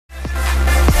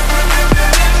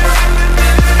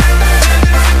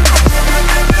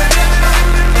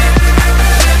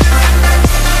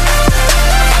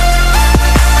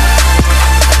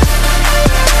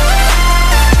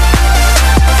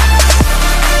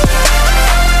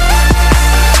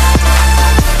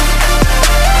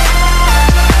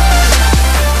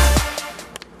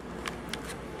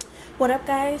What up,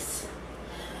 guys?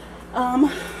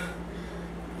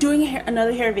 Doing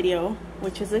another hair video,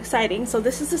 which is exciting. So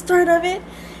this is the start of it,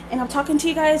 and I'm talking to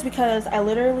you guys because I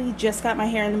literally just got my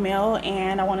hair in the mail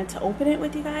and I wanted to open it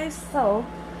with you guys. So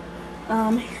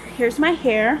here's my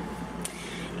hair,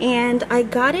 and I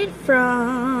got it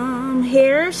from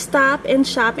Hair Stop and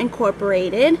Shop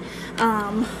Incorporated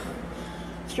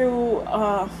through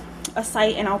a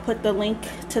site, and I'll put the link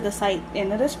to the site in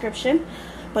the description.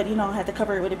 But you know, I had to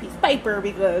cover it with a piece of paper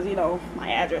because you know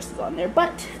my address is on there.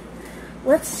 But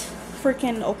let's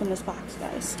freaking open this box,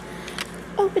 guys.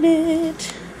 Open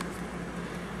it.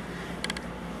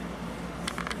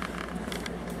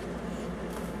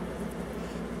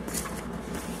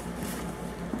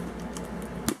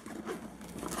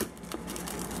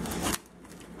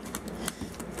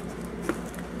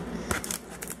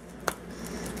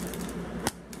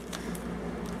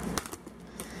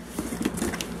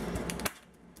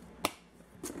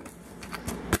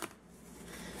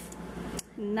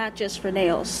 Not just for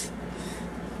nails.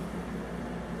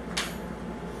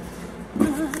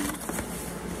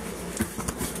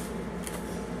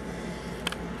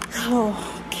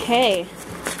 Okay.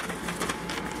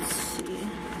 Let's see.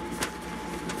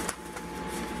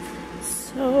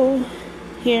 So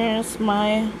here's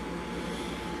my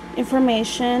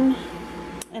information,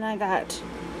 and I got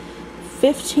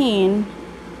 15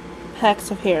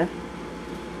 packs of hair.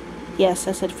 Yes,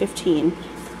 I said 15.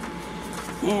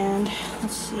 And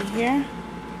let's see here.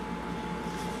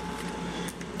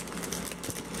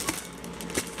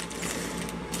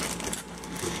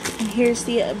 And here's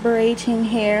the braiding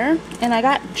hair. And I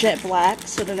got jet black,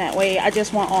 so then that way I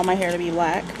just want all my hair to be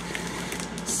black.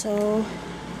 So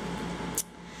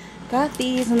got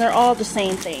these, and they're all the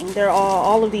same thing. They're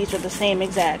all of these are the same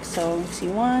exact. So let's see,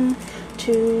 1,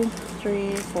 2,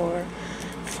 3, 4,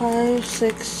 5,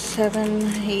 6, 7,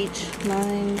 8,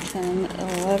 9, 10,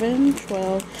 11,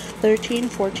 12, 13,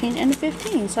 14, and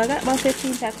 15. So I got about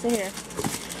 15 packs of hair.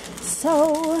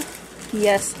 So,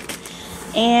 yes.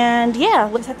 And yeah,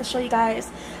 let's have to show you guys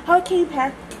how it came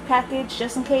packaged,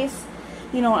 just in case,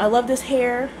 you know, I love this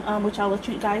hair, which I'll let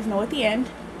you guys know at the end.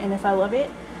 And if I love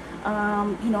it,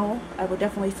 you know, I will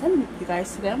definitely send you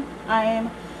guys to them.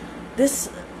 This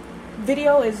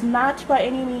video is not by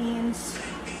any means,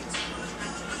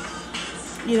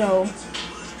 you know,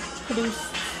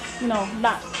 I'm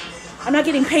not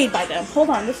getting paid by them. Hold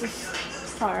on, this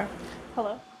is Tara.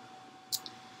 Hello.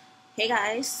 Hey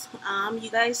guys,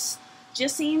 you guys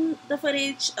just seen the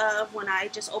footage of when I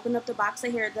just opened up the box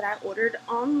of hair that I ordered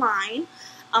online.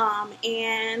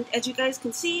 And as you guys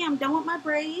can see, I'm done with my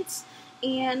braids,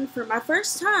 and for my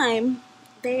first time,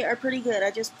 they are pretty good. I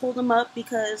just pulled them up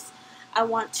because I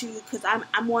want to, because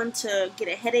I'm one to get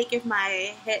a headache if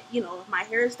my head, you know, if my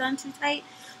hair is done too tight.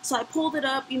 So I pulled it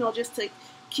up, you know, just to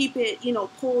keep it, you know,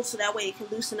 pulled so that way it can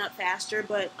loosen up faster.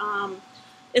 But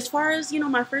as far as, you know,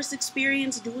 my first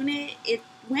experience doing it, it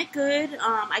went good.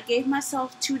 I gave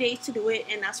myself 2 days to do it,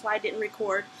 and that's why I didn't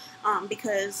record,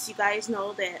 because you guys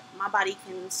know that my body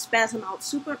can spasm out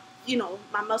super, you know,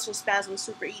 my muscles spasm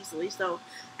super easily. So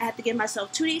I had to give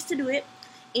myself 2 days to do it.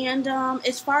 And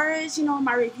as far as, you know,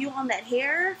 my review on that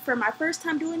hair, for my first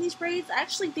time doing these braids, I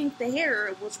actually think the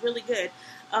hair was really good.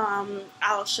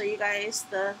 I'll show you guys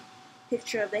the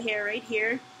picture of the hair right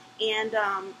here. And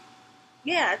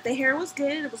yeah, the hair was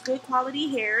good. It was good quality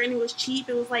hair, and it was cheap.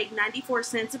 It was like 94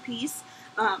 cents a piece.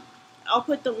 I'll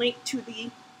put the link to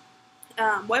the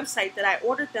website that I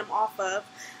ordered them off of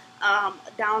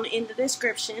down in the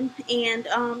description. And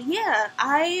yeah,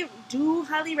 I do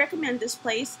highly recommend this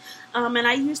place. And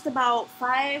I used about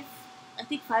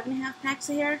 5.5 packs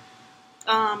of hair,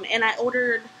 and I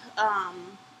ordered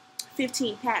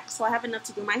 15 packs, so I have enough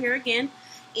to do my hair again.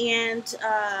 And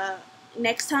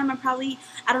next time I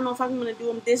don't know if I'm going to do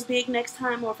them this big next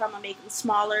time or if I'm going to make them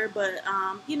smaller, but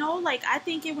you know, like, I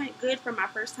think it went good for my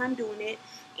first time doing it.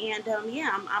 And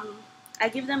yeah, I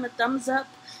give them a thumbs up.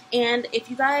 And if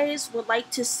you guys would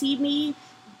like to see me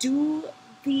do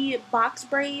the box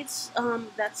braids, I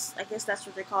guess that's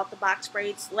what they call it, the box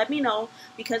braids, let me know,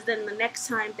 because then the next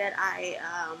time that I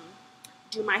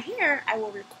do my hair, I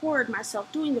will record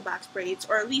myself doing the box braids,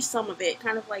 or at least some of it,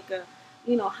 kind of like a,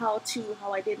 you know, how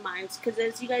I did mine. Because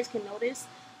as you guys can notice,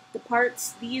 the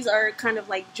parts, these are kind of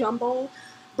like jumbo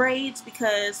braids,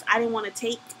 because I didn't want to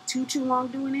take too long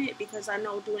doing it, because I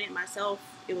know doing it myself,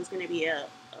 it was going to be a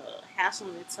hassle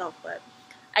in itself. But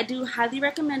I do highly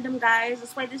recommend them, guys.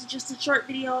 That's why this is just a short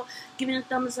video, giving a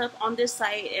thumbs up on this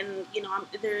site. And you know, I'm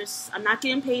not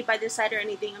getting paid by this site or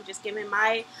anything. I'm just giving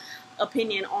my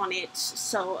opinion on it.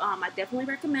 So I definitely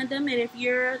recommend them. And if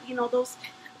you're, you know, those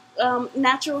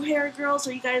natural hair girls,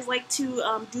 or you guys like to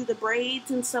do the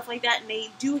braids and stuff like that, and they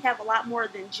do have a lot more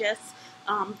than just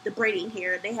the braiding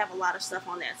hair. They have a lot of stuff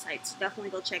on that site, so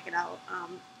definitely go check it out.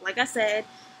 Like I said,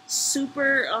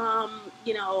 super,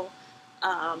 you know,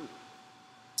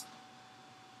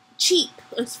 cheap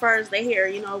as far as the hair.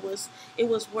 You know, it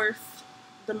was worth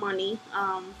the money.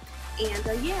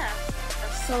 Yeah,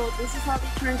 so this is how they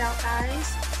turned out,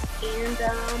 guys. And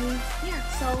yeah,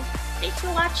 so thanks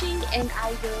for watching, and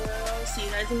I will see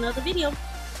you guys in another video.